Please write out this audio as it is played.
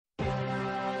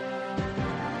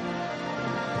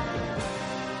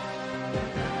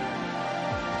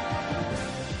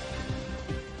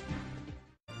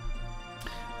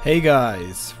Hey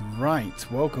guys,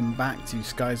 right, welcome back to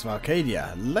Skies of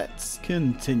Arcadia. Let's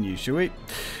continue, shall we?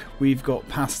 We've got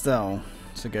Pastel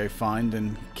to go find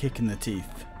and kick in the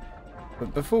teeth.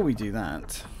 But before we do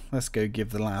that, let's go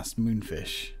give the last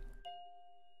moonfish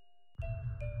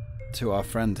to our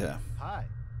friend here. Hi.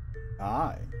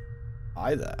 Hi.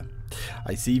 Hi there.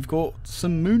 I see you've got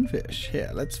some moonfish.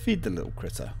 Here, let's feed the little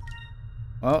critter.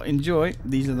 Well, enjoy.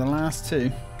 These are the last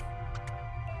two.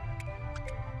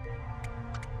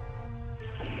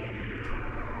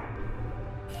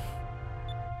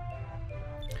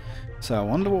 So I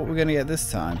wonder what we're going to get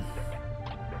this time.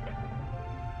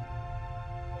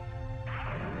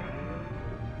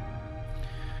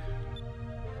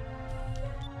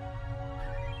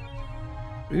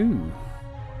 Ooh.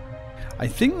 I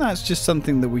think that's just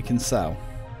something that we can sell.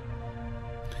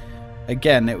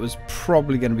 Again, it was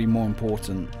probably going to be more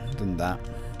important than that.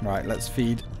 Right, let's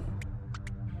feed.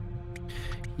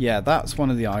 Yeah, that's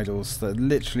one of the idols. That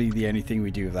literally the only thing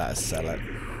we do with that is sell it.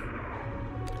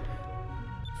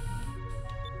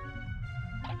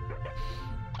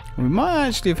 We might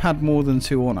actually have had more than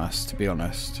two on us, to be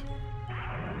honest.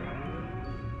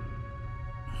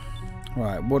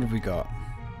 Right, what have we got?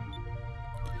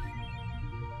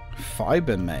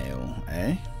 Fiber mail,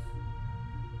 eh?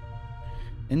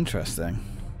 Interesting.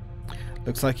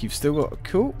 Looks like you've still got...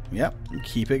 Cool, yep,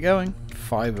 keep it going.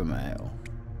 Fiber mail.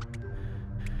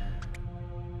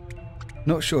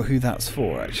 Not sure who that's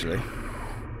for, actually.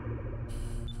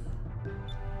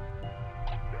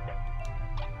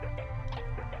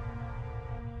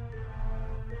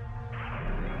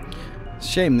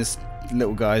 Shame this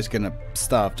little guy's gonna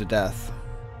starve to death.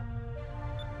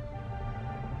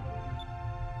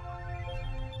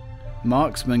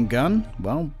 Marksman gun?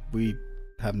 Well, we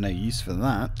have no use for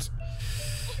that.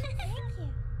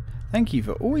 Thank you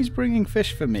for always bringing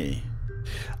fish for me.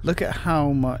 Look at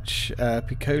how much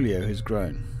Picolio has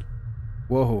grown.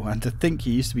 Whoa, and to think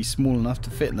he used to be small enough to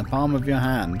fit in the palm of your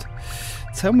hand.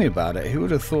 Tell me about it. Who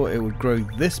would have thought it would grow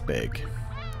this big?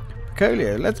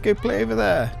 Picolio, let's go play over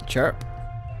there. Chirp.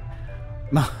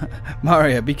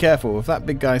 Mario, be careful. If that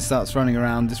big guy starts running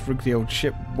around, this rickety old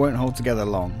ship won't hold together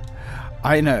long.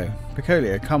 I know.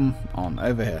 Picolio, come on,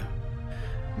 over here.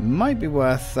 Might be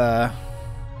worth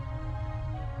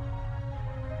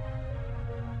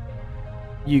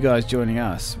you guys joining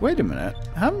us. Wait a minute.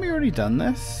 Haven't we already done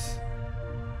this?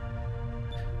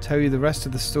 Tell you the rest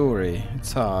of the story.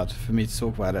 It's hard for me to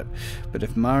talk about it. But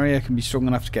if Maria can be strong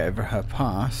enough to get over her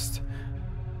past...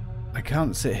 I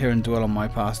can't sit here and dwell on my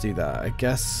past either. I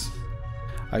guess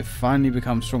I've finally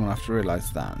become strong enough to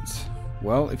realise that.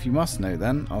 Well, if you must know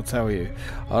then, I'll tell you.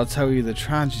 I'll tell you the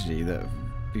tragedy that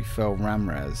befell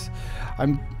Ramirez.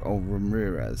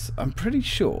 Ramirez. I'm pretty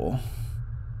sure.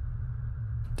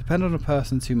 Depend on a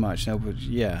person too much. No, but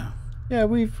yeah. Yeah,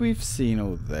 we've seen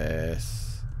all this.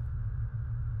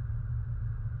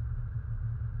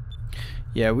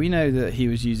 Yeah, we know that he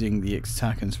was using the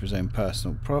attackers for his own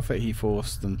personal profit. He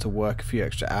forced them to work a few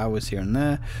extra hours here and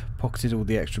there, pocketed all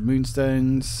the extra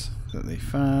moonstones that they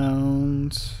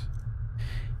found.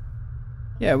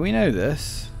 Yeah, we know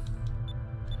this.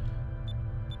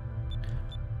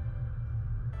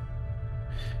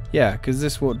 Yeah, because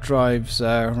this is what drives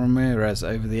Ramirez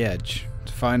over the edge.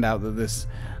 To find out that this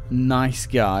nice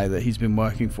guy that he's been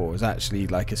working for is actually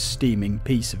like a steaming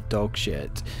piece of dog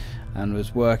shit. And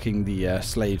was working the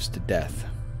slaves to death.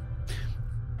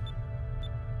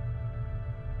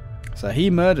 So he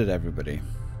murdered everybody.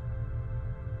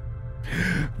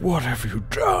 What have you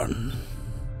done?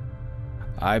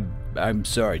 I'm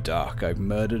sorry, Doc. I've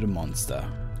murdered a monster.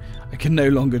 I can no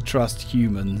longer trust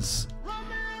humans.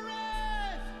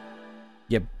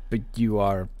 Yeah, but you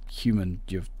are human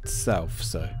yourself,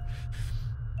 so...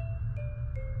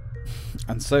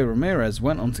 And so Ramirez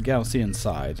went on to Galcian's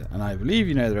side, and I believe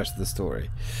you know the rest of the story.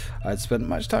 I'd spent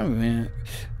much time with him.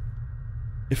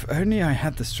 If only I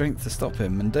had the strength to stop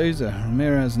him. Mendoza,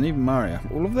 Ramirez, and even Mario,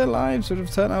 all of their lives would have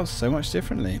turned out so much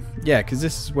differently. Yeah, because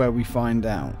this is where we find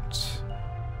out.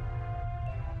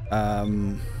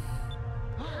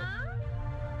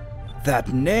 That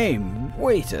name!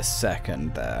 Wait a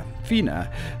second there. Fina,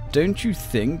 don't you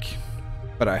think...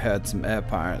 But I heard some air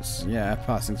pirates, yeah,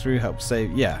 passing through helped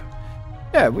save...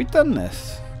 Yeah, we've done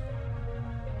this.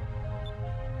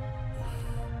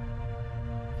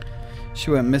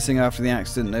 She went missing after the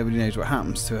accident. Nobody knows what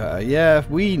happens to her. Yeah,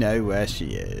 we know where she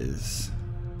is.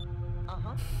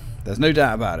 There's no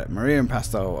doubt about it. Maria and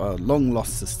Pastel are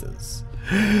long-lost sisters.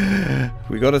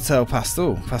 We gotta tell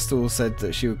Pastel. Pastel said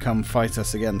that she would come fight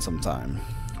us again sometime.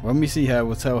 When we see her,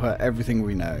 we'll tell her everything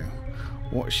we know.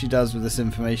 What she does with this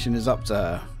information is up to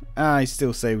her. I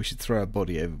still say we should throw her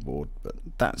body overboard, but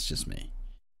that's just me.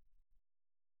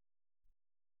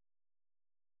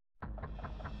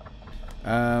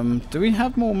 Do we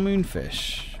have more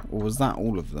moonfish? Or was that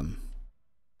all of them?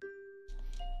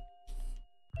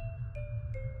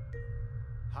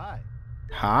 Hi.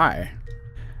 Hi.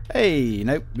 Hey,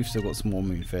 nope, we've still got some more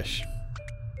moonfish.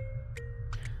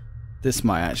 This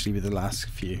might actually be the last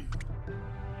few.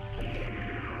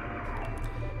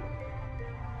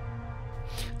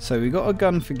 So we got a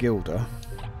gun for Gilda,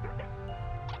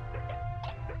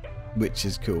 which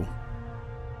is cool.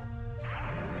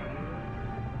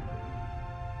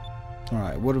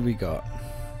 Alright, what have we got?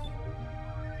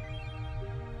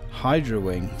 Hydra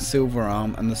Wing, Silver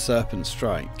Arm, and the Serpent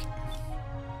Strike.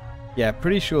 Yeah,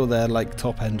 pretty sure they're like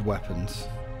top-end weapons.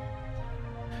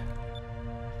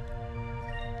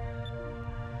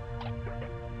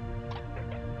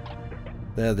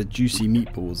 They're the juicy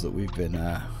meatballs that we've been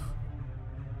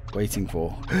waiting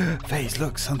for. Faze,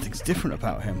 look, something's different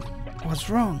about him. What's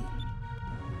wrong?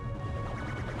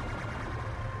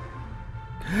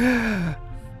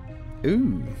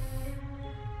 Ooh.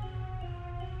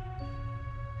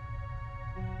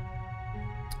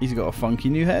 He's got a funky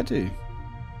new hairdo.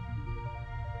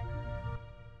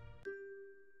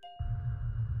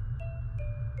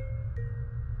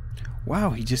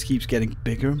 Wow, he just keeps getting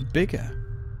bigger and bigger.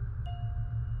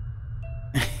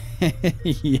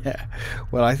 Yeah,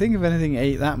 well, I think if anything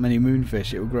ate that many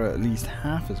moonfish, it would grow at least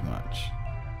half as much.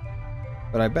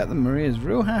 But I bet that Maria's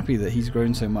real happy that he's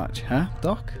grown so much, huh,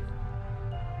 Doc?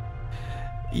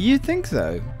 You'd think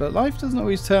so, but life doesn't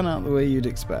always turn out the way you'd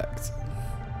expect.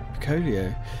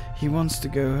 Picolio, he wants to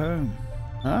go home.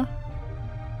 Huh?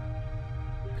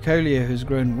 Picolio has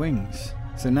grown wings,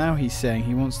 so now he's saying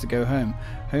he wants to go home,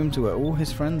 home to where all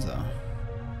his friends are.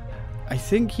 I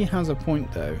think he has a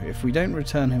point though. If we don't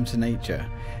return him to nature,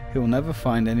 he'll never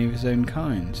find any of his own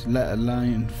kind, let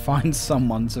alone find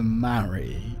someone to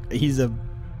marry. He's a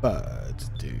bird,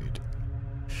 dude.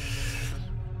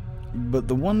 But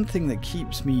the one thing that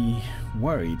keeps me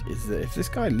worried is that if this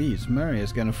guy leaves,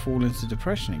 Maria's going to fall into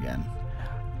depression again.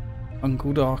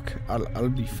 Uncle Doc, I'll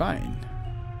be fine.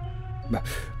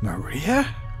 Maria?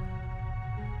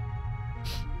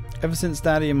 Ever since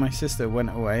Daddy and my sister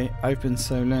went away, I've been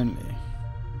so lonely.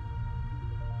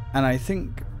 And I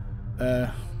think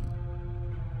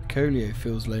Picolio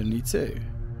feels lonely too.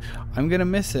 I'm going to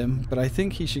miss him, but I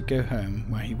think he should go home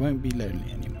where he won't be lonely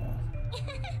anymore.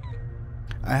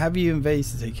 I have you and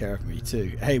Vase to take care of me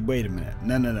too. Hey, wait a minute.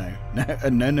 No. No.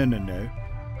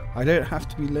 I don't have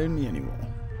to be lonely anymore.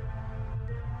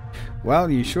 Well,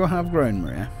 you sure have grown,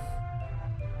 Maria.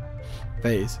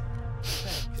 Vase.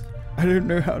 I don't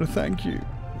know how to thank you.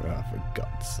 Oh, for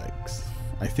God's sakes.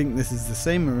 I think this is the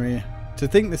same Maria. To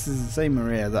think this is the same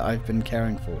Maria that I've been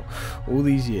caring for all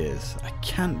these years. I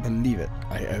can't believe it.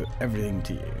 I owe everything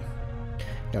to you.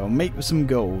 Yeah, I'll make with some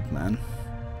gold, man.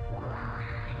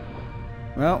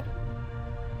 Well,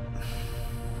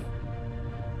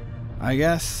 I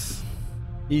guess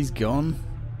he's gone.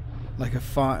 Like a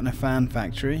fart in a fan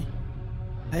factory.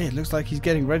 Hey, it looks like he's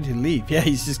getting ready to leave. Yeah,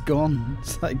 he's just gone.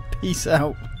 It's like, peace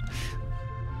out.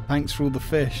 Thanks for all the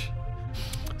fish.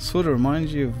 Sort of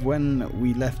reminds you of when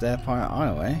we left Empire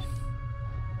Isle, eh?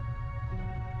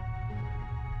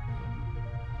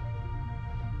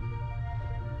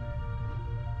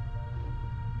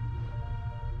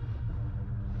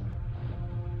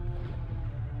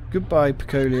 Goodbye,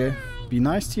 Picolio. Be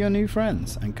nice to your new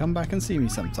friends and come back and see me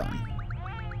sometime.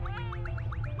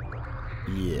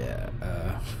 Yeah,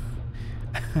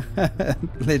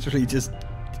 literally just,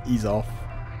 he's off.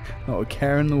 Not a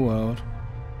care in the world.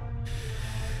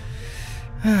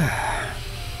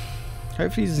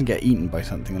 Hopefully he doesn't get eaten by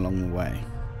something along the way.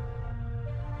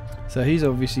 So he's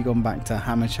obviously gone back to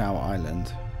Hamachow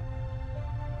Island.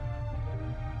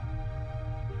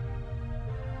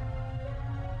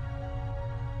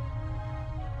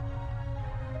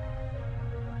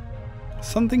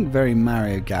 Something very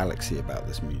Mario Galaxy about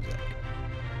this music.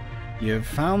 You have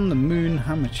found the Moon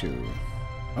Hamachow.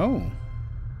 Oh,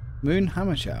 Moon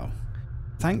Hamachow.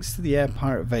 Thanks to the air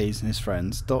pirate Vase and his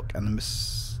friends, Doc and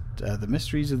the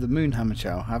mysteries of the Moon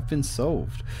Hamachow have been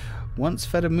solved. Once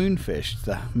fed a moonfish,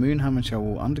 the Moon Hamachow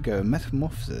will undergo a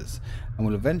metamorphosis and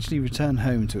will eventually return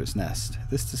home to its nest.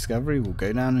 This discovery will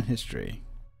go down in history.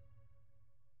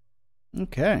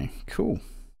 Okay, cool.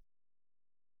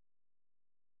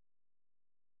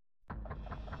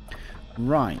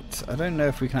 Right, I don't know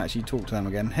if we can actually talk to them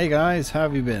again. Hey guys, how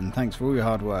have you been? Thanks for all your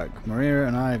hard work. Maria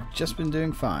and I have just been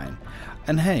doing fine.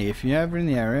 And hey, if you're ever in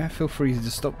the area, feel free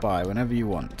to stop by whenever you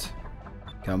want.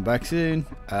 Come back soon?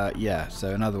 Yeah, so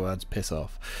in other words, piss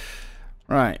off.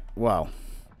 Right, well.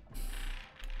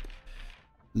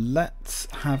 Let's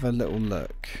have a little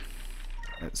look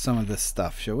at some of this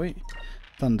stuff, shall we?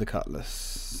 Thunder Cutlass.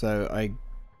 So I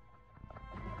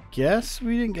guess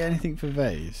we didn't get anything for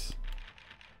Vase.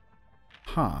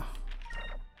 Huh.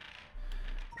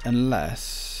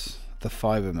 Unless the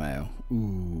fiber mail.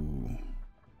 Ooh.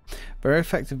 Very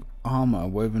effective armor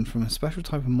woven from a special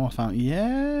type of moss found.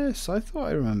 Yes, I thought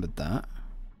I remembered that.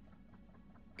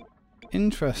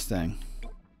 Interesting.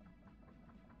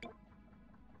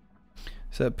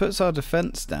 So it puts our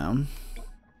defense down.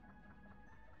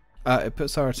 It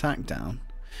puts our attack down.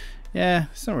 Yeah,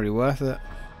 it's not really worth it.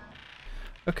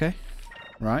 Okay.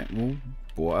 Right, well,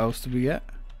 what else did we get?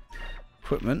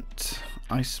 Equipment.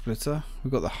 Ice Splitter.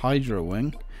 We've got the Hydra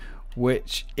Wing,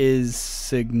 which is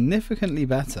significantly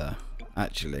better,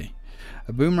 actually.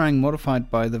 A boomerang modified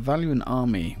by the Valiant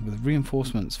Army with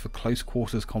reinforcements for close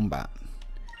quarters combat.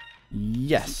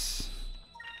 Yes.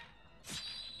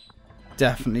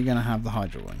 Definitely going to have the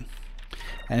Hydra Wing.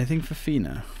 Anything for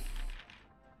Fina?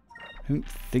 I don't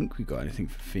think we got anything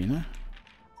for Fina.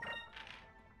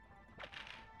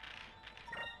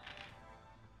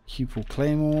 Cupel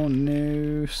Claymore,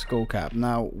 no. Skullcap.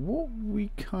 Now, what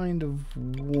we kind of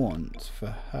want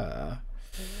for her...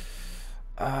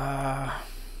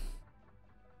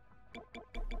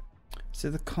 is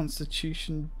it the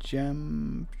Constitution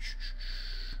Gem?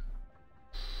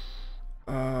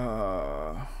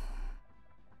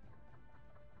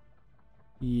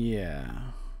 Yeah.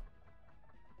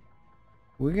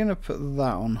 We're going to put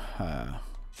that on her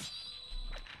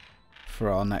for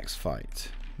our next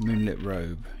fight. Moonlit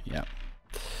Robe, yeah.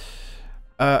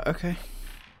 Okay.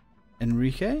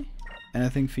 Enrique?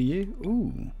 Anything for you?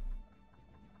 Ooh.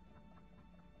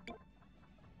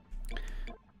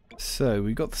 So,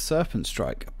 we got the Serpent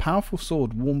Strike. A powerful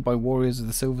sword worn by warriors of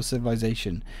the Silver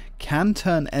Civilization. Can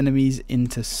turn enemies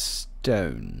into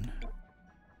stone.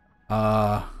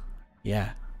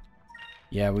 Yeah.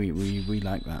 Yeah, we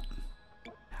like that.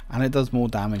 And it does more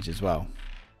damage as well.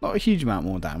 Not a huge amount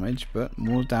more damage, but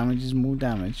more damage is more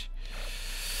damage.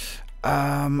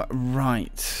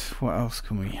 Right. What else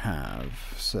can we have?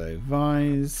 So,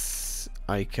 Vise,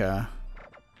 Ica,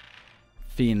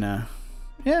 Fina.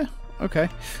 Yeah, okay.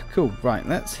 Cool. Right,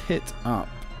 let's hit up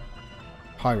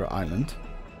Pirate Island.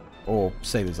 Or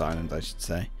Sailor's Island, I should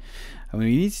say. And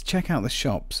we need to check out the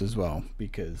shops as well,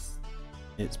 because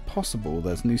it's possible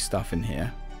there's new stuff in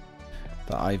here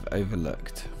that I've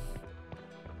overlooked.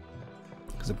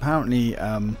 Because apparently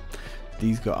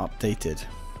these got updated.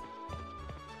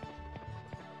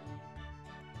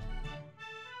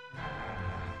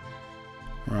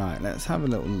 Right, let's have a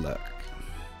little look.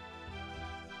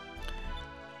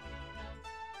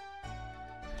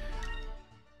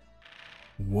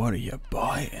 What are you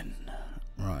buying?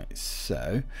 Right,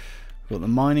 so we've got the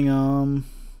mining arm,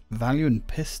 Valiant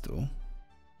pistol.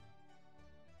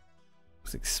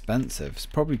 It's expensive. It's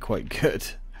probably quite good.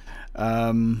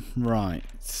 Right.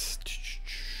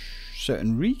 So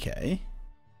Enrique.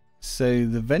 So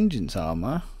the Vengeance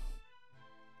armor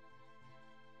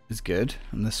is good,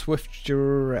 and the Swift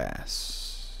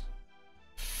Duress,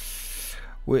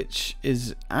 which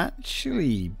is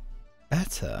actually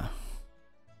better.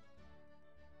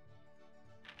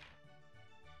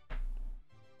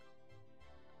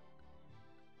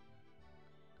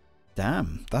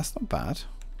 Damn, that's not bad.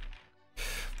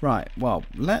 Right, well,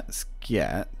 let's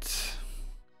get...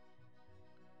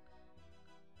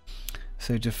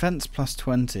 So defense plus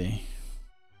 20.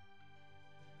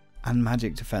 And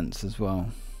magic defense as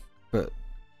well. But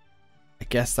I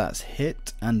guess that's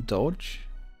hit and dodge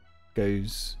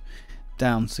goes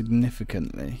down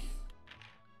significantly.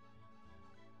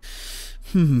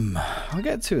 I'll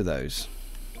get 2 of those.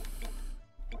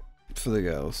 For the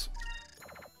girls.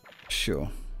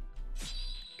 Sure.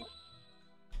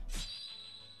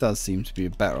 Does seem to be a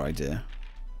better idea.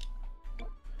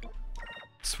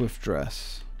 Swift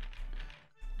dress.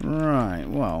 Right,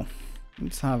 well,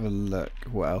 let's have a look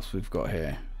what else we've got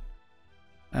here.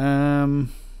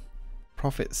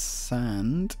 Prophet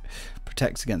Sand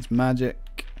protects against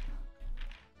magic.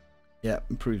 Yep,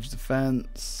 improves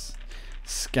defense.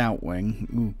 Scout Wing.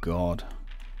 Oh god.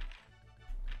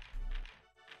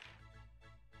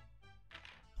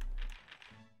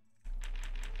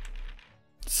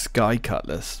 Sky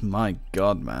Cutlass, my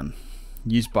god, man.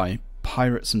 Used by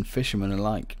pirates and fishermen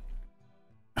alike.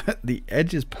 The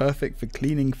edge is perfect for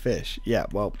cleaning fish. Yeah,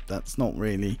 well, that's not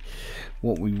really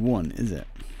what we want, is it?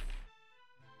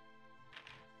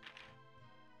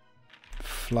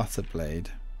 Flutterblade.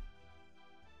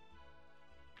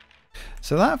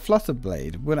 So that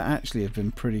Flutterblade would actually have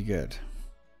been pretty good.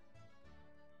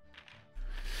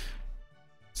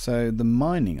 So the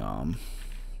mining arm,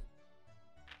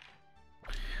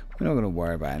 we're not going to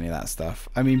worry about any of that stuff.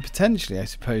 I mean, potentially, I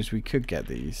suppose we could get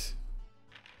these.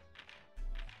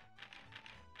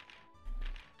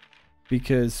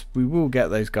 Because we will get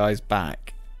those guys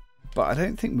back. But I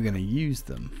don't think we're going to use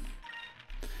them.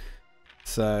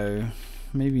 So,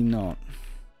 maybe not.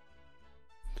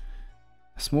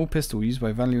 A small pistol used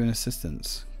by value and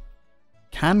assistance.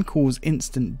 Can cause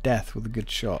instant death with a good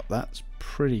shot. That's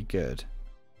pretty good.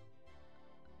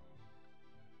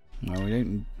 No, we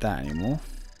don't need that anymore.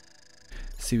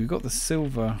 See, we've got the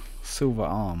silver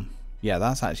arm. Yeah,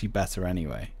 that's actually better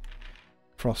anyway.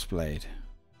 Crossblade.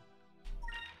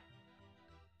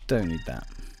 Don't need that.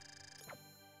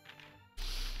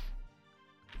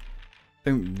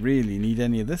 Don't really need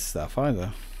any of this stuff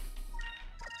either.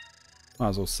 Might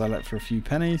as well sell it for a few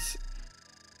pennies.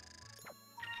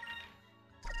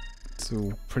 It's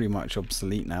all pretty much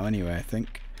obsolete now anyway, I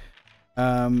think.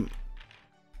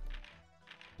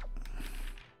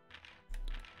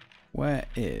 Where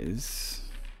is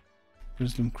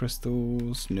Wisdom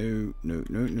Crystals? No.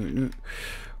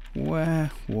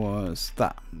 Where was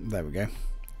that? There we go.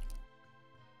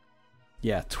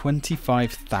 Yeah,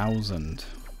 25,000.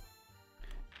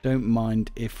 Don't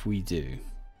mind if we do.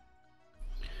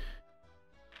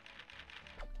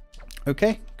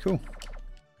 Okay, cool.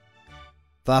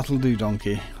 That'll do,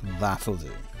 donkey. That'll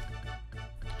do.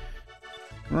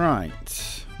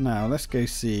 Right. Now, let's go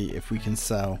see if we can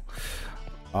sell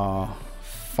our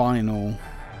final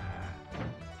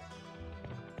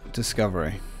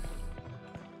discovery.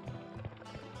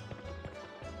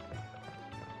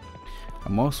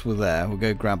 And whilst we're there, we'll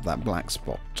go grab that black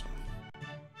spot.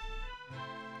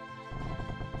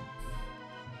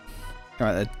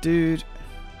 Alright there, dude.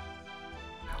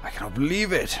 I cannot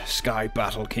believe it! Sky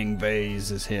Battle King Vase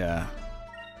is here.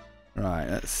 Right,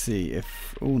 let's see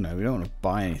if... Oh no, we don't want to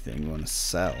buy anything, we want to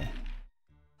sell.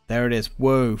 There it is.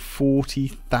 Whoa,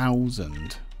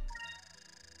 40,000.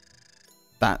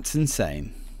 That's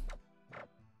insane.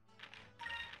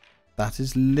 That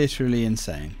is literally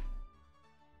insane.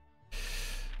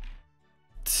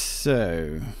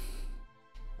 So,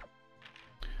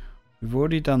 we've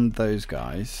already done those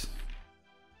guys.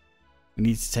 We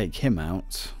need to take him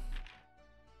out.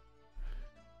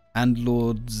 And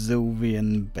Lord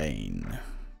Sylvian Bane.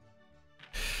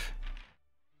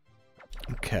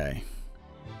 Okay.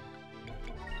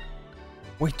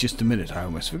 Wait just a minute, I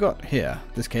almost forgot. Here,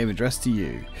 this came addressed to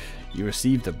you. You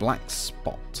received a black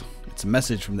spot. It's a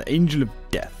message from the Angel of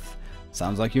Death.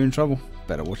 Sounds like you're in trouble.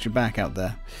 Better watch your back out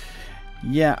there.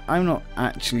 Yeah, I'm not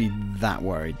actually that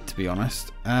worried, to be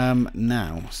honest.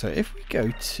 Now, so if we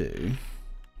go to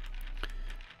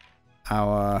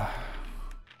our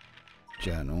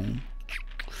journal,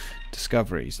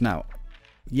 discoveries. Now,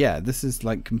 yeah, this is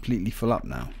like completely full up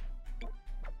now.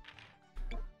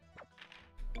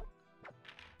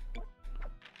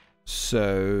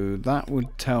 So that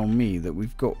would tell me that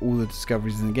we've got all the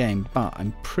discoveries in the game, but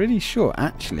I'm pretty sure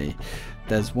actually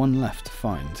there's one left to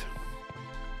find.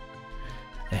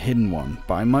 A hidden one,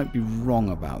 but I might be wrong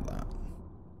about that.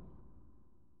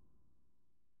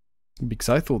 Because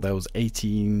I thought there was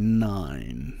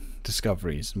 89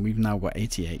 discoveries and we've now got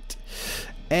 88.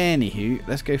 Anywho,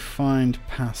 let's go find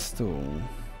Pastel.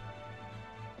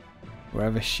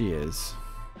 Wherever she is.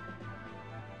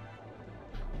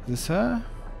 Is this her?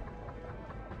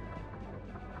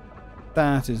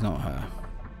 That is not her.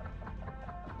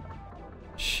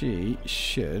 She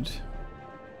should.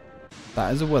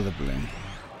 That is a weather balloon.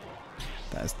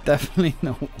 That is definitely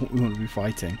not what we want to be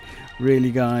fighting.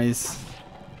 Really, guys?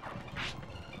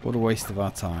 What a waste of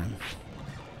our time.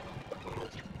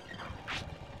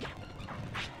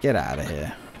 Get out of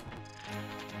here.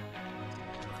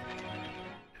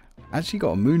 Actually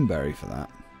got a moonberry for that.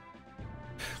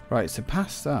 Right, so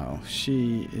Pastel,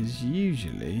 she is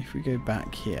usually, if we go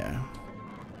back here,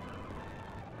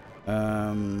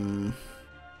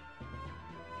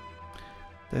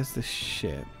 there's the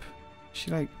ship.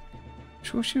 She like, I'm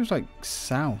sure she was like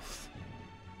south.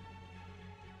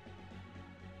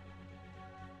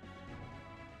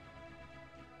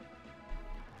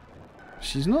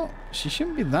 She's not, she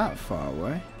shouldn't be that far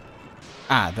away.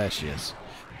 Ah, there she is.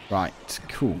 Right,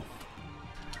 cool.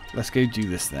 Let's go do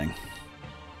this thing.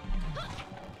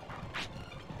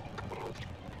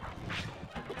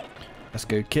 Let's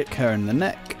go kick her in the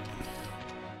neck.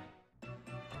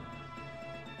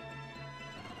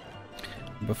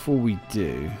 Before we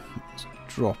do, let's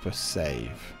drop a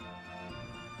save.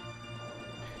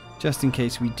 Just in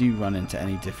case we do run into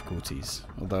any difficulties.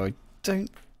 Although I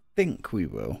don't think we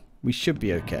will. We should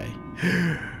be okay.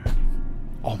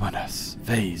 Ominous.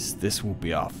 Vase, this will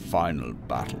be our final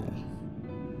battle.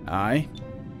 Aye?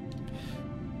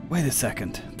 Wait a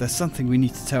second. There's something we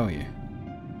need to tell you.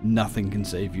 Nothing can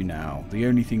save you now. The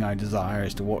only thing I desire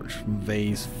is to watch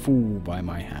Vase fall by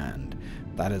my hand.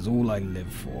 That is all I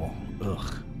live for.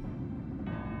 Ugh.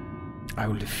 I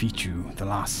will defeat you. The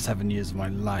last 7 years of my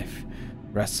life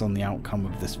rests on the outcome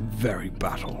of this very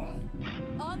battle.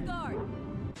 On guard.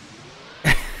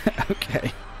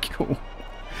 Okay, cool.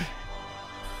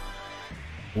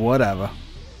 Whatever.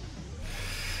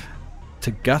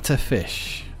 To gut a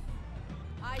fish.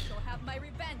 I shall have my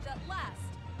revenge at last.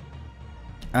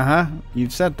 Uh-huh.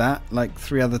 You've said that like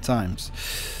 3 other times.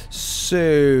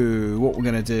 So, what we're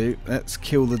going to do, let's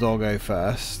kill the doggo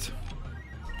first.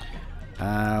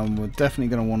 We're definitely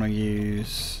going to want to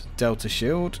use Delta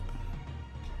Shield.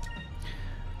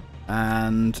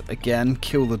 And again,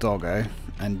 kill the doggo.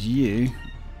 And you,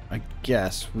 I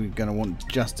guess, we're going to want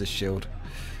Justice Shield.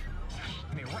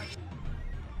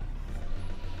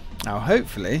 Now,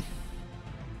 hopefully,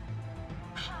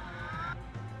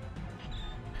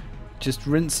 just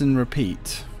rinse and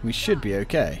repeat. We should be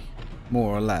okay,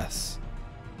 more or less.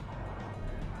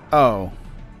 Oh,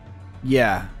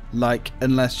 yeah, like,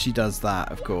 unless she does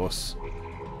that, of course.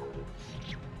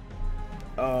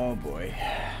 Oh boy.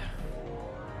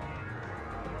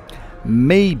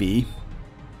 Maybe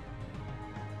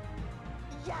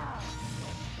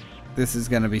this is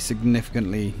going to be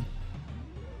significantly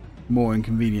more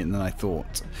inconvenient than I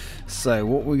thought. So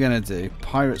what we're going to do,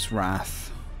 Pirate's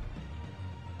Wrath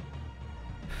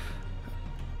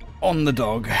on the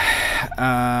dog.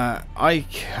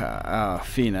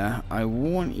 Fina, I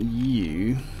want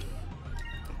you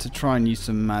to try and use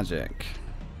some magic.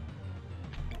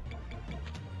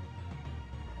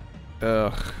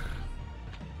 Ugh.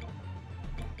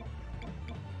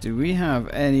 Do we have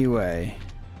any way?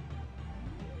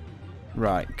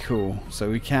 Right, cool. So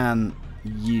we can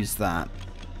use that.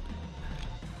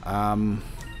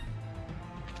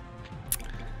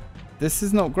 This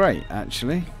is not great,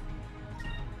 actually.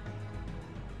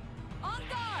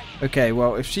 Okay,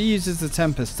 well, if she uses the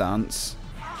Tempest Dance,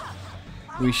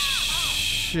 we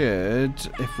should,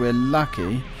 if we're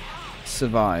lucky,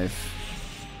 survive.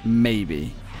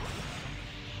 Maybe.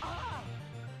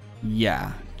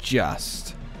 Yeah,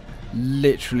 just.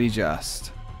 Literally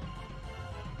just.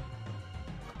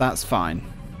 That's fine.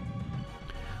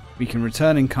 We can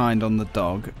return in kind on the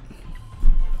dog.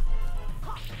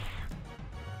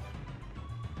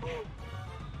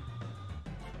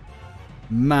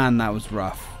 Man, that was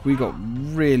rough. We got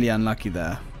really unlucky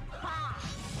there.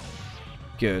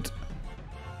 Good.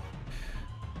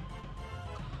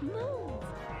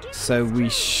 So we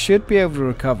should be able to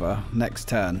recover next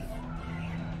turn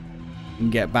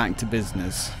and get back to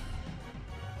business.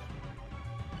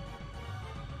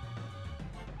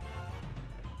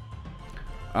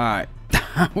 Alright,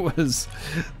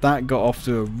 that got off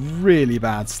to a really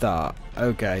bad start.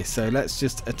 Okay, so let's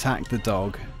just attack the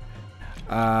dog.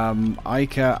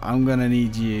 Ica, I'm gonna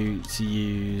need you to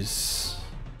use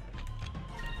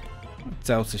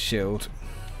Delta Shield.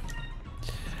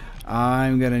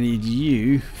 I'm gonna need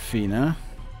you, Fina,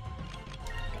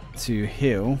 to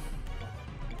heal.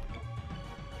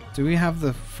 Do we have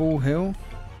the full heal?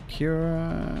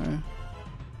 Cura.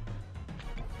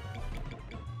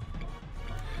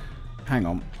 Hang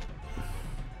on.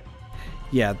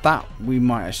 Yeah, that we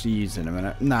might actually use in a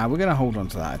minute. Nah, we're gonna hold on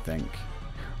to that, I think.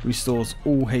 Restores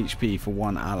all HP for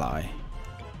one ally.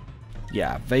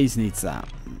 Yeah, Vase needs that.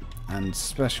 And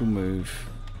special move,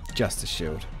 Justice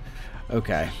Shield.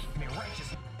 Okay.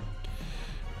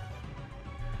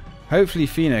 Hopefully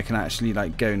Fina can actually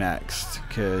like go next,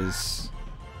 because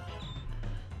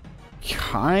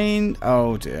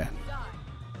oh dear.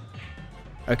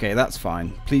 Okay, that's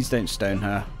fine. Please don't stone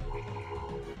her.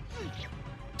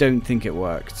 Don't think it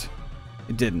worked.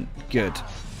 It didn't. Good.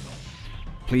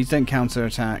 Please don't counter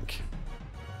attack.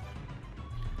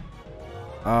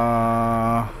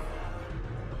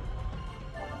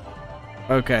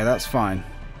 Okay, that's fine.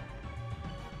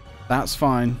 That's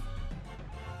fine.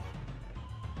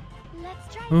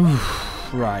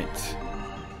 Oof, right.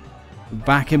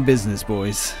 Back in business,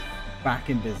 boys.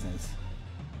 Back in business.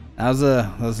 That was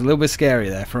a little bit scary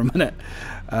there for a minute.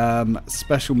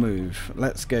 Special move.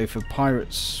 Let's go for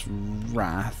Pirate's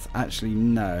Wrath. Actually,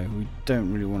 no, we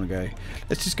don't really want to go.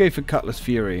 Let's just go for Cutlass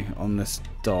Fury on this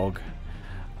dog.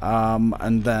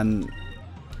 And then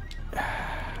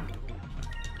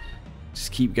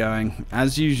just keep going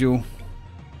as usual.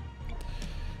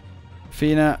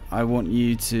 Fina, I want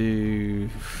you to...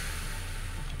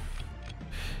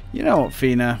 You know what,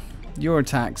 Fina? Your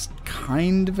attack's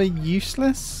kind of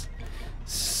useless.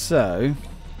 So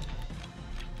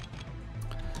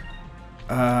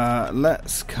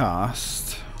Let's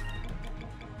cast.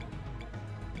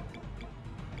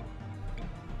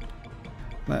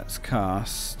 Let's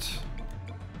cast.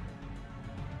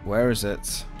 Where is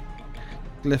it?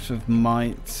 Glyph of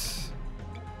Might.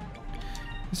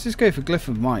 Let's just go for Glyph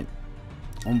of Might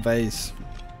on Vase.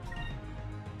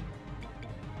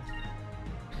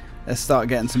 Let's start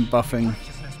getting some buffing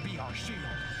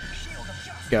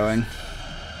going.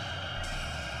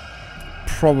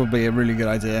 Probably a really good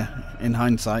idea in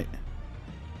hindsight.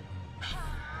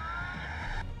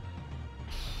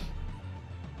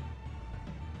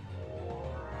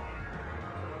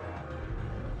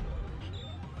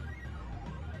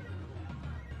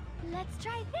 Let's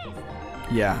try this.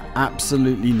 Yeah,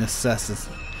 absolutely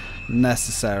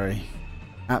necessary.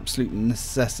 Absolute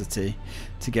necessity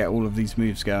to get all of these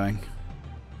moves going.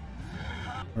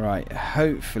 Right,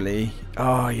 hopefully.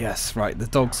 Oh yes, right, the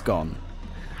dog's gone.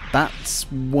 That's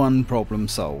one problem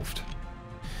solved.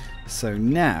 So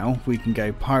now we can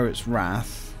go Pirate's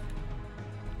Wrath,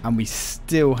 and we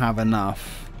still have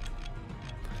enough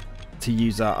to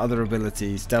use our other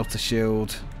abilities. Delta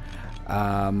Shield.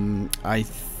 I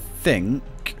think.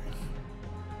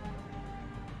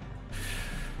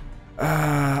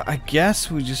 I guess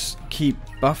we'll just keep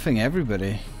buffing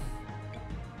everybody.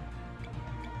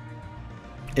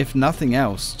 If nothing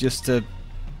else, just to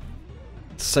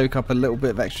soak up a little bit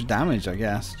of extra damage, I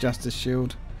guess. Justice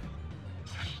Shield.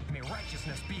 May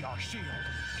righteousness be our shield.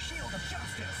 Shield of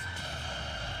justice.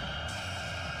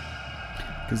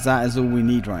 Because that is all we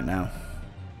need right now.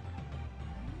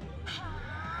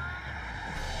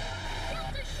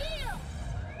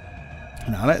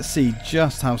 Now let's see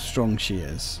just how strong she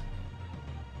is.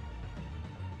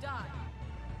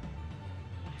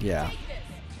 Yeah.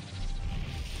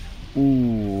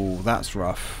 Ooh, that's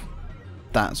rough.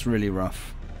 That's really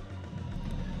rough.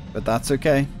 But that's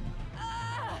okay.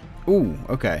 Ooh,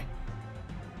 okay.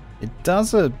 It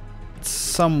does a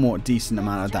somewhat decent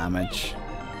amount of damage.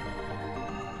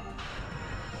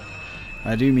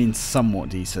 I do mean somewhat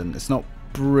decent. It's not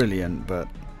brilliant, but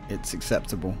it's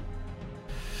acceptable.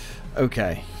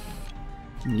 Okay.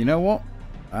 You know what?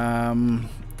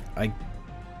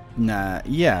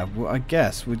 Yeah, well, I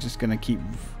guess we're just going to keep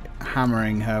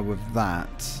hammering her with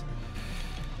that.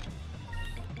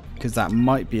 Because that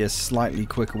might be a slightly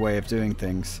quicker way of doing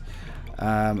things.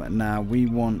 Now we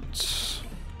want...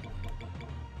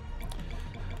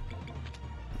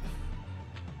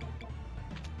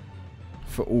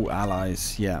 For all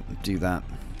allies, yeah, do that.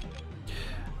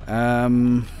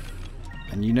 And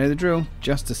you know the drill.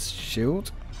 Justice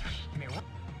Shield.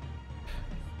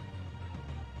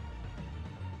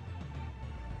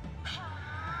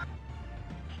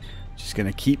 Just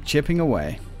gonna keep chipping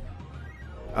away.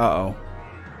 Uh-oh.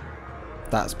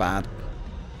 That's bad.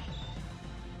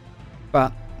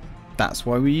 But that's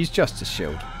why we use Justice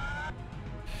Shield.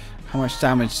 How much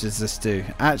damage does this do?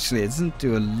 Actually, it doesn't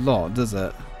do a lot, does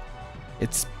it?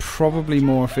 It's probably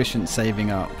more efficient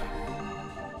saving up.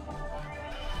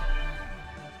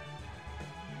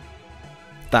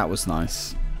 That was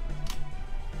nice.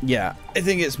 Yeah, I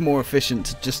think it's more efficient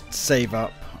to just save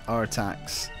up our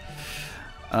attacks.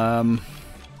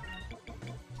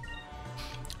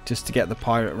 Just to get the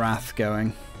Pirate Wrath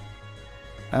going.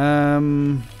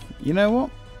 You know what?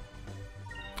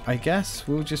 I guess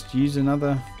we'll just use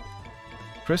another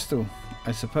crystal,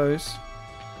 I suppose.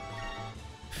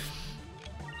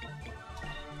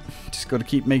 Just got to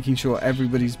keep making sure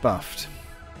everybody's buffed.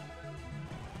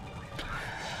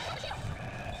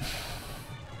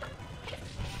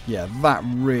 Yeah, that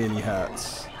really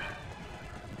hurts.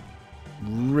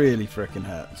 Really frickin'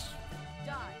 hurts.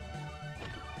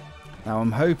 Now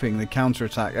I'm hoping the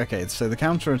counterattack... Okay, so the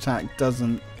counterattack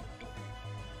doesn't...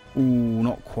 Ooh,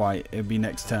 not quite. It'll be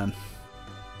next turn.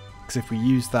 Because if we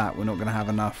use that, we're not going to have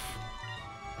enough.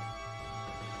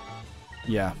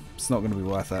 Yeah, it's not going to be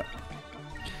worth it.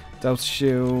 Delta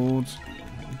Shield.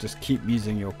 Just keep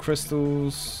using your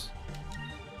crystals.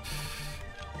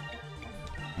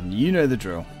 And you know the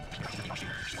drill.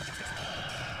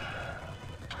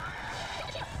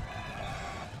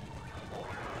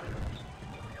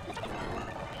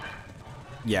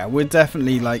 Yeah, we're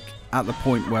definitely like at the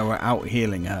point where we're out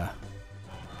healing her,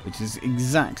 which is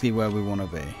exactly where we want to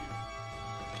be.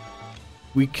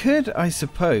 We could, I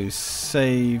suppose,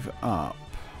 save up.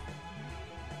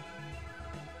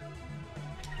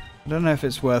 I don't know if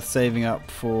it's worth saving up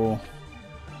for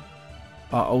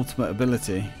our ultimate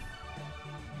ability.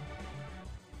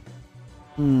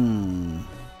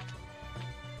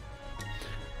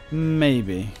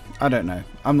 Maybe. I don't know.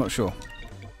 I'm not sure.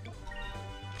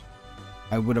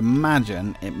 I would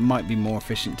imagine it might be more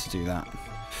efficient to do that.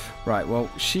 Right, well,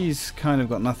 she's kind of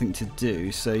got nothing to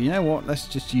do, so you know what? Let's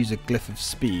just use a glyph of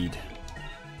speed.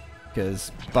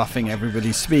 Because buffing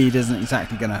everybody's speed isn't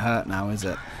exactly going to hurt now, is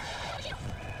it?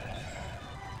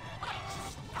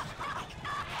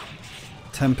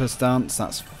 Tempest Dance,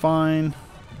 that's fine.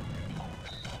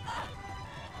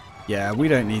 Yeah, we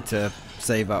don't need to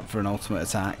save up for an ultimate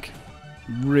attack.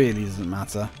 Really doesn't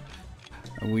matter.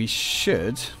 We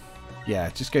should, yeah,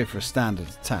 just go for a standard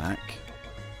attack.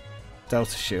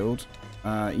 Delta Shield.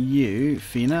 You,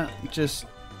 Fina, just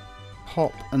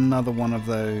pop another one of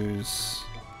those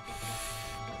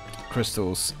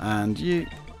crystals, and you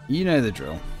know the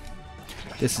drill.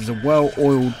 This is a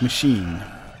well-oiled machine.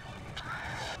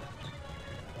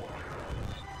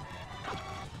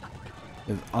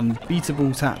 With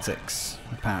unbeatable tactics,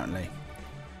 apparently.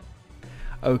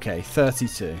 Okay,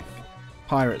 32.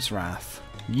 Pirate's Wrath.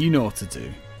 You know what to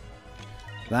do.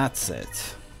 That's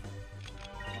it.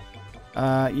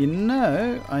 You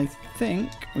know, I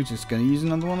think we're just going to use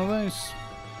another one of those.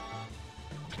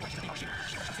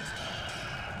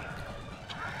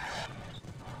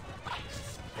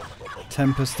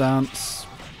 Tempest Dance.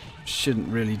 Shouldn't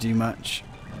really do much.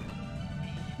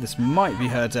 This might be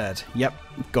her dead. Yep,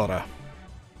 got her.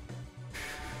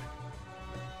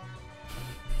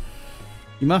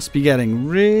 You must be getting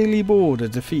really bored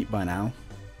of defeat by now.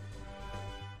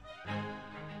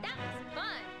 That was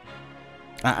fun.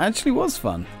 That actually was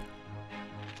fun.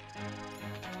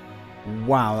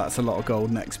 Wow, that's a lot of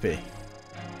gold and XP.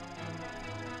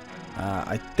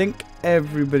 I think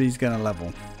everybody's going to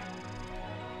level.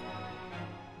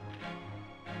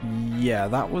 Yeah,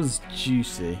 that was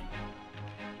juicy.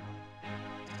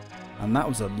 And that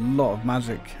was a lot of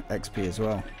magic XP as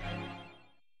well.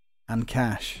 And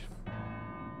cash.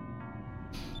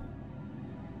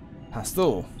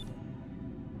 Pastel.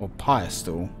 Or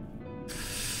Piastel.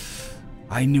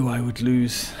 I knew I would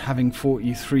lose. Having fought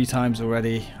you 3 times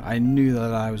already, I knew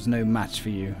that I was no match for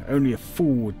you. Only a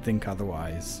fool would think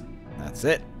otherwise. That's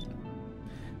it.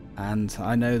 And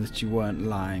I know that you weren't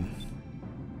lying.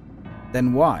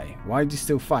 Then why? Why do you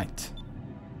still fight?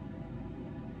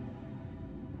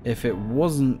 If it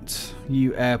wasn't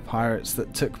you air pirates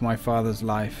that took my father's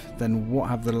life, then what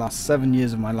have the last 7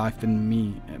 years of my life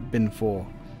been for?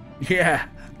 Yeah,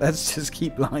 let's just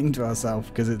keep lying to ourselves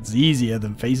because it's easier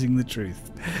than facing the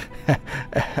truth.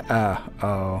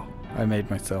 Oh, I made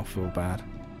myself feel bad.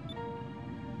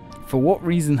 For what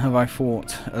reason have I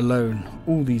fought alone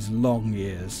all these long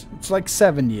years? It's like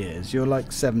 7 years. You're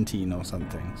like 17 or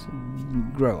something. So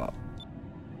grow up.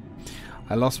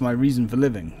 I lost my reason for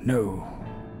living. No.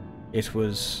 It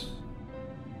was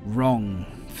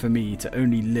wrong for me to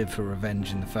only live for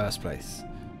revenge in the first place.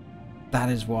 That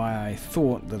is why I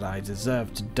thought that I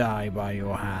deserved to die by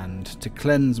your hand, to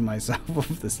cleanse myself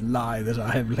of this lie that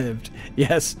I have lived.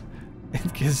 Yes,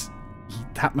 because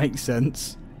that makes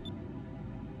sense.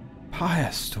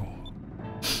 Piastel.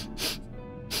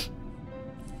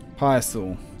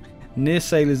 Piastel. Near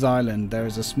Sailor's Island there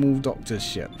is a small doctor's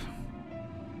ship.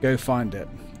 Go find it.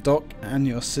 Doc and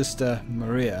your sister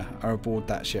Maria are aboard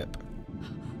that ship.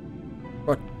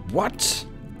 But what?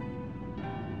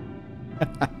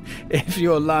 If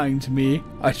you're lying to me,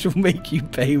 I shall make you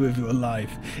pay with your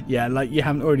life. Yeah, like you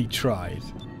haven't already tried.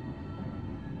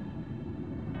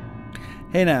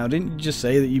 Hey now, didn't you just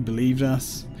say that you believed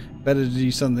us? Better do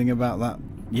something about that.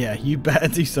 Yeah, you better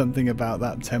do something about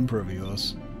that temper of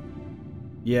yours.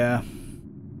 Yeah.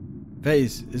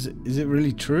 Vase, is it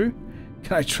really true?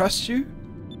 Can I trust you?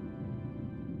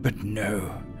 But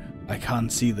no, I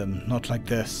can't see them. Not like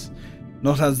this.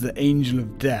 Not as the angel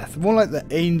of death. More like the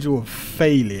angel of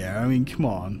failure. I mean, come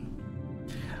on.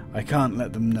 I can't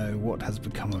let them know what has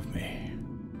become of me.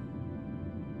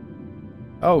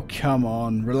 Oh, come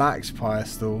on. Relax,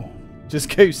 Piastel.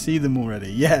 Just go see them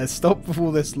already. Yeah, stop with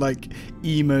all this, like,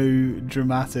 emo,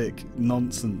 dramatic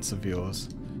nonsense of yours.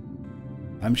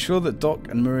 I'm sure that Doc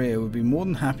and Maria would be more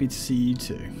than happy to see you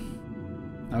too.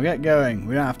 Now get going.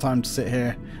 We don't have time to sit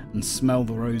here and smell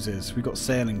the roses. We've got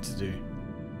sailing to do.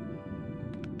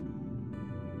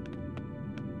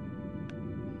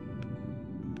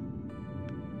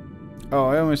 Oh,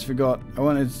 I almost forgot. I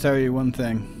wanted to tell you one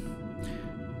thing.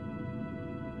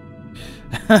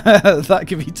 That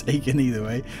could be taken either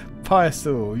way.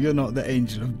 Piastel, you're not the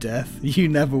angel of death. You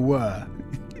never were.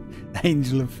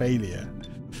 Angel of failure.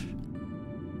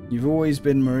 You've always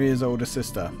been Maria's older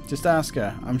sister. Just ask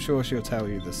her. I'm sure she'll tell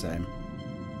you the same.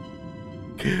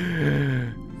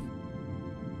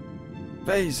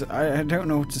 Vase, I don't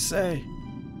know what to say.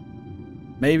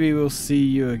 Maybe we'll see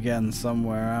you again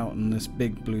somewhere out in this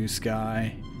big blue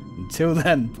sky. Until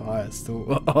then,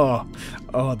 Piastel.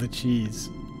 Oh, the cheese.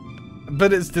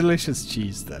 But it's delicious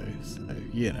cheese though, so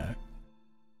you know.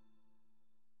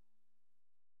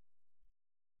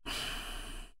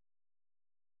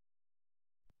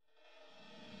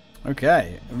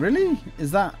 Okay, really?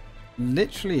 Is that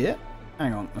literally it?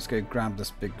 Hang on, let's go grab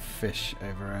this big fish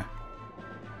over here.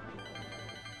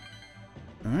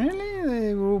 Really?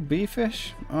 They were all bee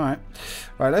fish? Alright.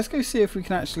 Alright, let's go see if we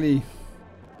can actually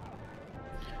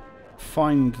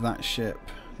find that ship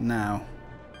now.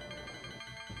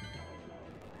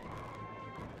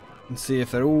 And see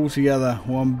if they're all together.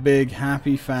 One big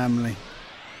happy family.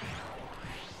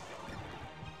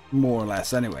 More or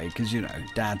less anyway, because you know,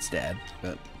 Dad's dead,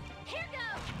 but...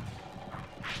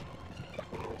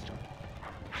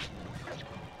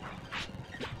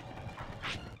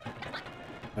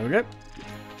 There we go.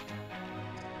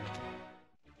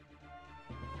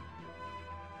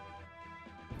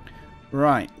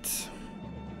 Right.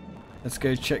 Let's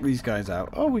go check these guys out.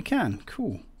 Oh, we can.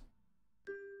 Cool.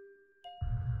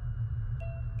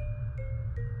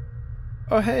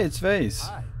 Oh, hey, it's Vase.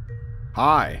 Hi.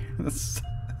 Hi.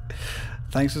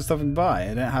 Thanks for stopping by.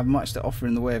 I don't have much to offer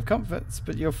in the way of comforts,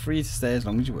 but you're free to stay as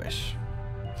long as you wish.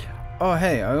 Oh,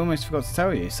 hey, I almost forgot to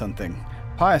tell you something.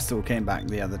 Pyrestal came back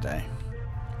the other day.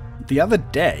 The other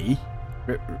day?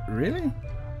 Really?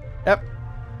 Yep.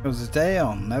 It was a day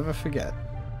I'll never forget.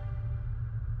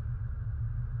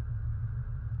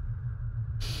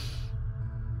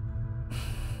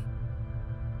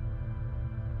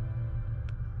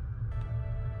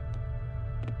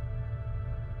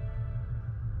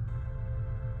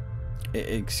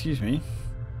 Excuse me.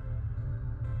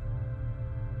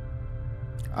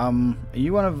 Are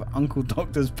you one of Uncle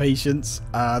Doctor's patients?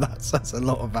 That says a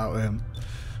lot about him.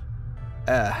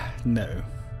 No.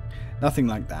 Nothing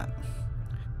like that.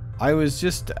 I was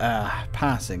just,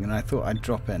 passing and I thought I'd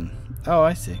drop in. Oh,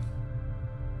 I see.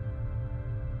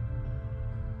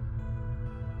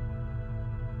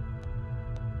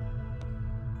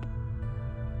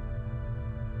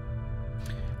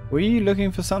 Were you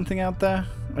looking for something out there?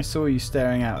 I saw you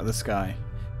staring out at the sky.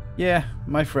 Yeah,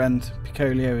 my friend,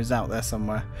 Picolio, is out there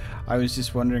somewhere. I was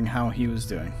just wondering how he was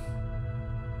doing.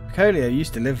 Picolio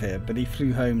used to live here, but he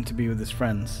flew home to be with his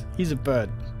friends. He's a bird,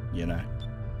 you know.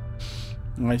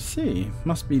 I see.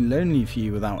 Must be lonely for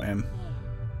you without him.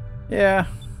 Yeah.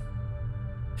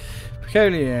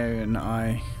 Picolio and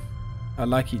I are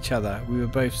like each other. We were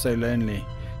both so lonely,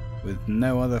 with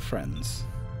no other friends.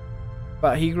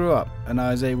 But he grew up, and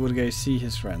I was able to go see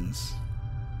his friends.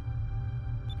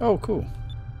 Oh, cool.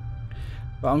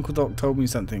 But Uncle Doc told me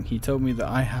something. He told me that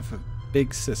I have a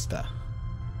big sister.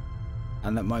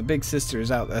 And that my big sister is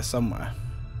out there somewhere.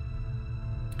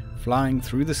 Flying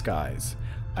through the skies.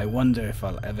 I wonder if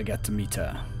I'll ever get to meet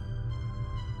her.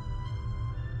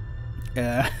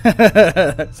 Yeah.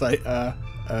 It's like,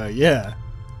 yeah.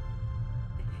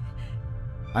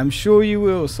 I'm sure you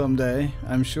will someday.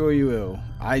 I'm sure you will.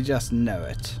 I just know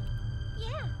it.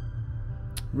 Yeah.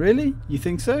 Really? You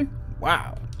think so?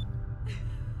 Wow.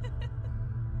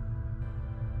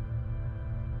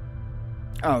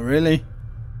 Oh, really?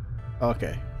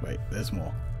 Okay, wait, there's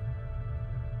more.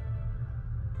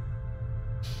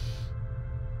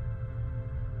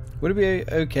 Would it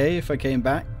be okay if I came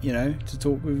back, you know, to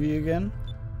talk with you again?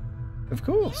 Of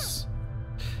course.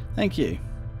 Thank you.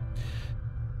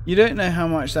 You don't know how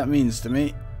much that means to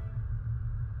me.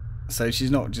 So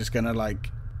she's not just gonna, like,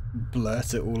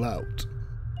 blurt it all out.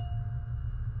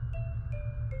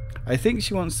 I think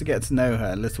she wants to get to know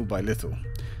her little by little.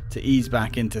 To ease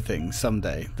back into things.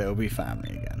 Someday they'll be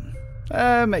family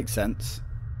again. Makes sense.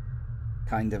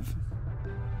 Kind of.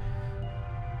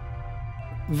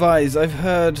 Vise, I've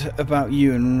heard about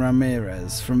you and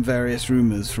Ramirez from various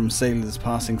rumors from sailors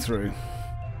passing through.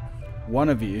 One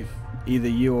of you, either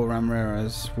you or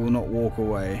Ramirez, will not walk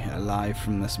away alive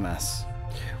from this mess.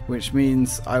 Which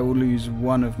means I will lose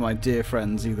one of my dear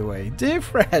friends either way. Dear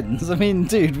friends? I mean,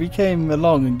 dude, we came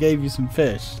along and gave you some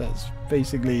fish. That's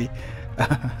basically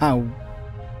how,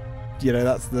 you know,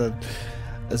 that's the,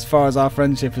 as far as our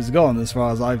friendship has gone, as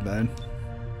far as I've known.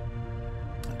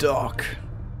 Doc.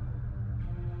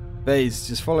 Baze,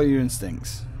 just follow your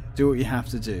instincts. Do what you have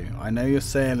to do. I know you're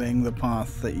sailing the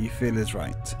path that you feel is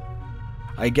right.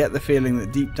 I get the feeling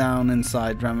that deep down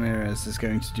inside Ramirez is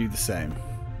going to do the same.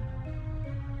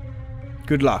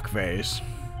 Good luck, Vase.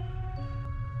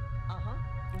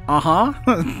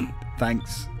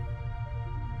 Thanks.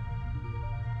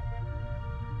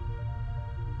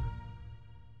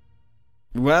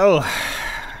 Well,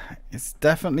 it's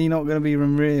definitely not going to be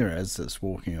Ramirez that's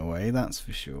walking away, that's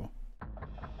for sure.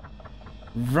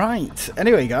 Right,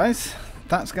 anyway guys,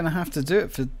 that's going to have to do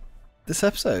it for this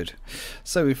episode.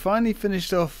 So we finally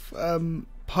finished off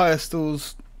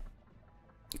Pyrestal's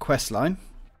quest line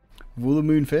with all the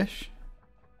moonfish.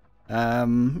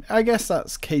 I guess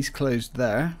that's case closed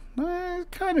there.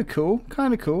 Kind of cool,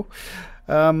 kind of cool.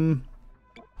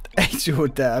 Angel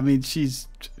Death, I mean, she was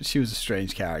a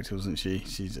strange character, wasn't she?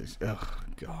 She's oh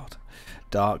god,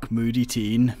 dark, moody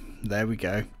teen. There we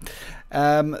go.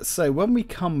 So when we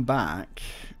come back,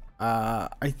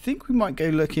 I think we might go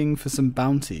looking for some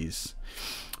bounties,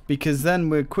 because then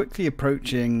we're quickly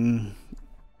approaching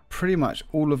pretty much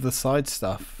all of the side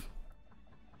stuff.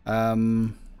 Yeah,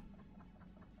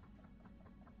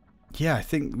 I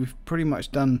think we've pretty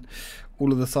much done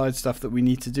all of the side stuff that we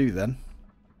need to do then.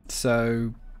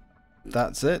 So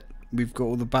that's it. We've got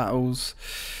all the battles.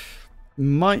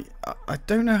 I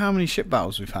don't know how many ship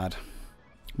battles we've had.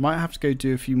 Might have to go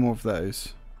do a few more of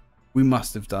those. We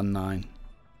must have done 9.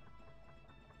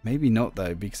 Maybe not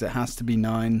though, because it has to be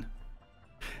 9.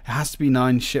 It has to be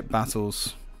 9 ship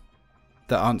battles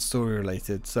that aren't story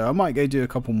related. So I might go do a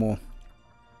couple more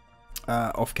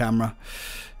off camera.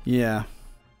 Yeah.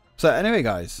 So anyway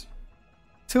guys,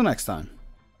 till next time.